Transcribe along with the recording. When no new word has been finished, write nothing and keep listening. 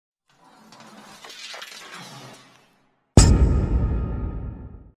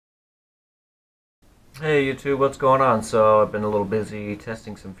Hey YouTube, what's going on? So I've been a little busy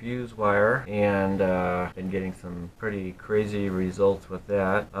testing some fuse wire and been getting some pretty crazy results with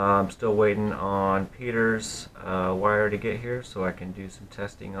that. I'm still waiting on Peter's wire to get here so I can do some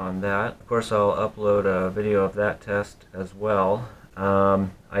testing on that. Of course, I'll upload a video of that test as well.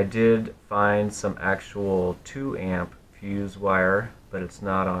 I did find some actual 2 amp fuse wire, but it's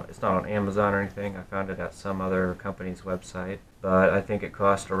not on Amazon or anything. I found it at some other company's website, but I think it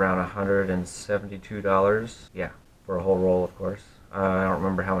cost around $172. Yeah, for a whole roll, of course. I don't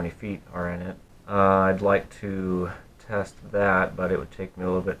remember how many feet are in it. I'd like to test that, but it would take me a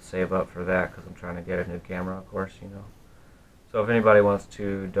little bit to save up for that because I'm trying to get a new camera, of course, you know. So if anybody wants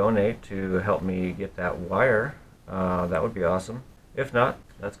to donate to help me get that wire, that would be awesome. If not,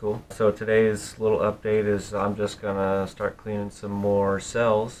 that's cool. So today's little update is I'm just gonna start cleaning some more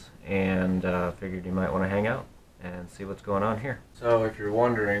cells, and figured you might want to hang out and see what's going on here. So if you're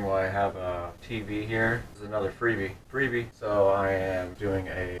wondering why I have a TV here, this is another freebie. So I am doing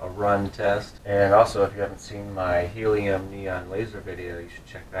a run test, and also if you haven't seen my helium neon laser video, you should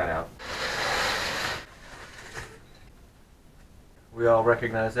check that out. We all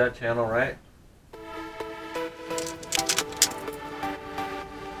recognize that channel, right?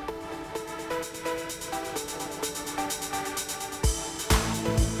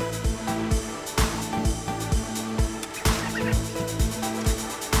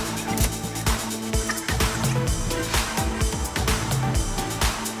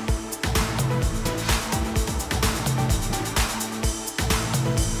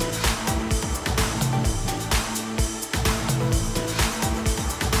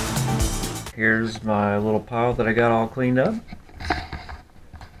 Here's my little pile that I got all cleaned up.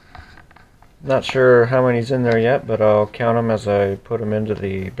 Not sure how many's in there yet, but I'll count them as I put them into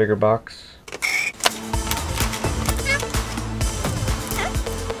the bigger box.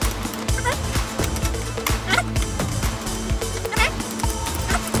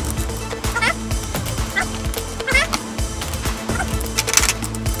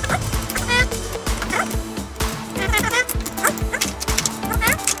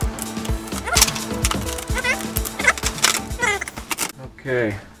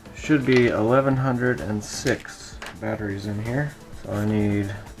 Okay, should be 1106 batteries in here. So I need,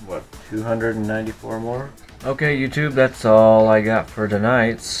 what, 294 more? Okay, YouTube, that's all I got for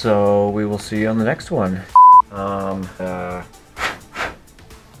tonight, so we will see you on the next one. You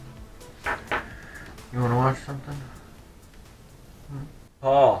wanna watch something?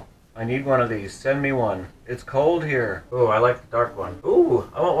 Paul, I need one of these. Send me one. It's cold here. Ooh, I like the dark one. Ooh,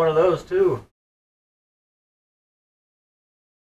 I want one of those too.